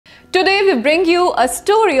Today we bring you a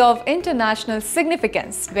story of international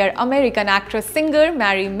significance where American actress-singer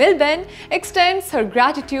Mary Millben extends her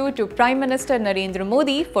gratitude to Prime Minister Narendra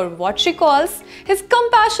Modi for what she calls his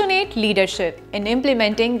compassionate leadership in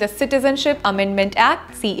implementing the Citizenship Amendment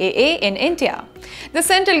Act (CAA) in India. The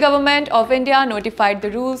central government of India notified the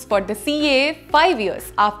rules for the CAA 5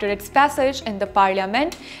 years after its passage in the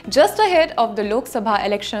parliament just ahead of the Lok Sabha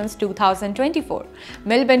elections 2024.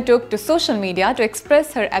 Millben took to social media to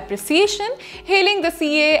express her appreciation, hailing the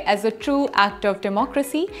CAA as a true act of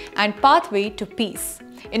democracy and pathway to peace.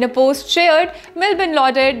 In a post shared, Millben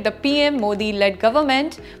lauded the PM Modi-led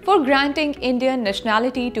government for granting Indian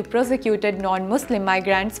nationality to persecuted non-Muslim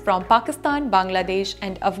migrants from Pakistan, Bangladesh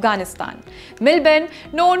and Afghanistan. Millben,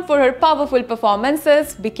 known for her powerful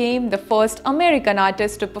performances, became the first American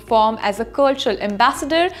artist to perform as a cultural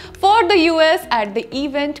ambassador for the US at the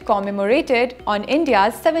event commemorated on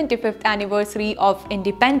India's 75th anniversary of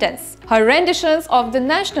independence. Her renditions of the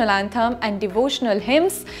national anthem and devotional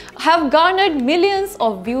hymns have garnered millions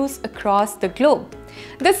of views across the globe.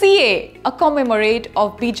 The CAA, a commemorate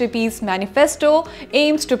of BJP's manifesto,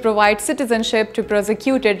 aims to provide citizenship to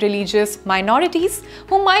persecuted religious minorities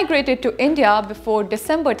who migrated to India before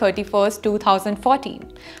December 31,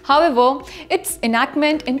 2014. However, its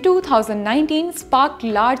enactment in 2019 sparked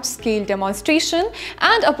large-scale demonstration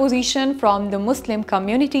and opposition from the Muslim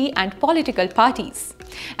community and political parties.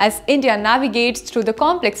 As India navigates through the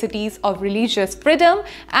complexities of religious freedom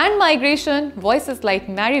and migration, voices like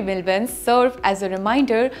Mary Millben serve as a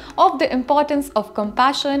reminder of the importance of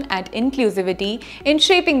compassion and inclusivity in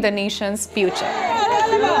shaping the nation's future.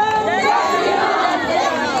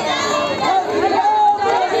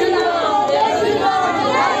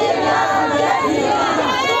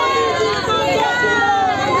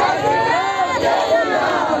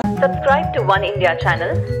 Subscribe to Oneindia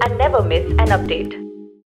channel and never miss an update.